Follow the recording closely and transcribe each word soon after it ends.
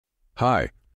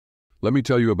Hi, let me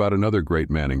tell you about another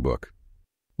great Manning book.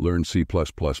 Learn C++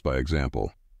 by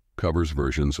Example. Covers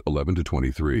versions 11 to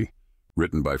 23.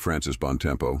 Written by Francis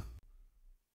Bontempo.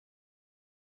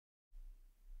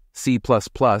 C++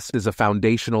 is a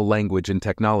foundational language in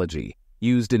technology,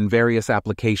 used in various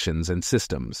applications and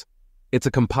systems. It's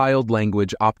a compiled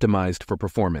language optimized for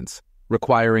performance,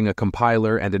 requiring a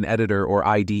compiler and an editor or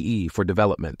IDE for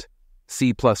development.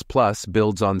 C++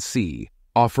 builds on C,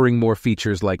 offering more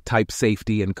features like type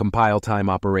safety and compile time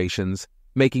operations,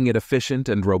 making it efficient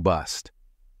and robust.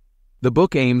 The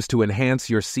book aims to enhance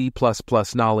your C++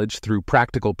 knowledge through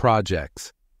practical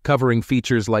projects, covering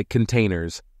features like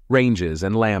containers, ranges,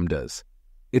 and lambdas.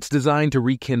 It's designed to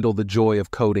rekindle the joy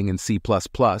of coding in C++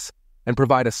 and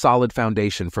provide a solid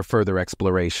foundation for further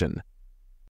exploration.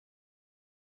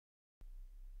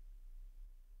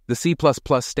 The C++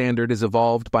 standard is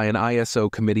evolved by an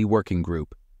ISO committee working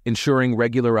group, ensuring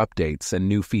regular updates and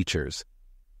new features.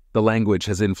 The language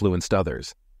has influenced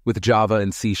others, with Java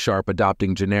and C#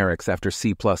 adopting generics after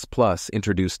C++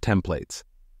 introduced templates.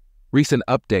 Recent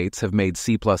updates have made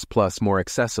C++ more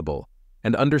accessible,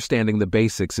 and understanding the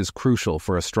basics is crucial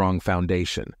for a strong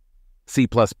foundation. C++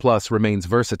 remains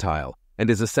versatile and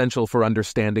is essential for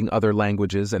understanding other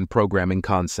languages and programming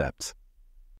concepts.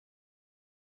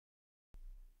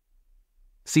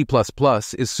 C++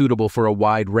 is suitable for a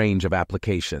wide range of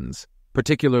applications,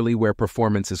 particularly where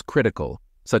performance is critical,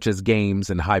 such as games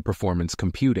and high-performance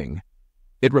computing.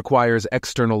 It requires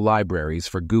external libraries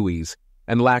for GUIs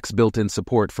and lacks built-in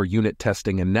support for unit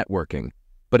testing and networking,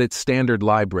 but its standard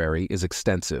library is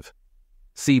extensive.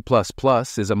 C++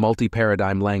 is a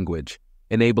multi-paradigm language,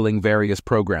 enabling various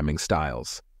programming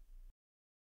styles.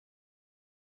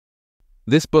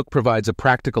 This book provides a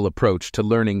practical approach to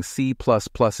learning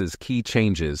C++'s key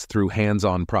changes through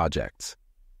hands-on projects.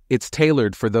 It's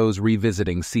tailored for those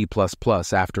revisiting C++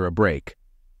 after a break,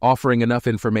 offering enough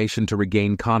information to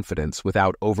regain confidence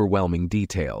without overwhelming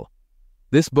detail.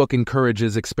 This book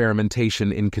encourages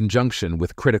experimentation in conjunction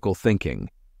with critical thinking.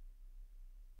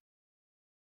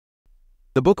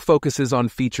 The book focuses on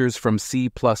features from C++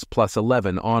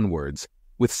 11 onwards,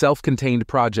 with self-contained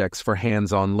projects for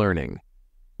hands-on learning.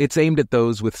 It's aimed at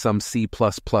those with some C++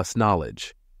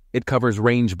 knowledge. It covers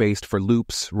range-based for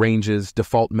loops, ranges,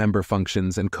 default member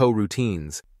functions, and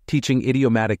coroutines, teaching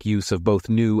idiomatic use of both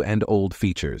new and old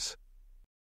features.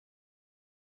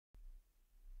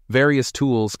 Various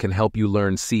tools can help you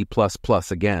learn C++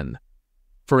 again.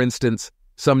 For instance,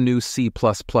 some new C++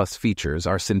 features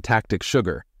are syntactic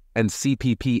sugar, and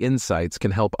CPP Insights can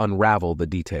help unravel the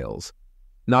details.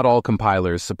 Not all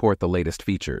compilers support the latest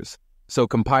features, so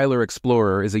Compiler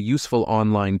Explorer is a useful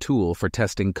online tool for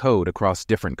testing code across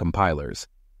different compilers.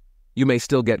 You may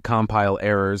still get compile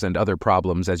errors and other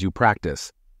problems as you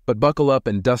practice, but buckle up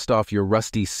and dust off your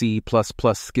rusty C++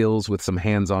 skills with some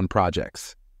hands-on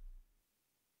projects.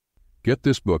 Get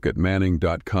this book at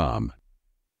manning.com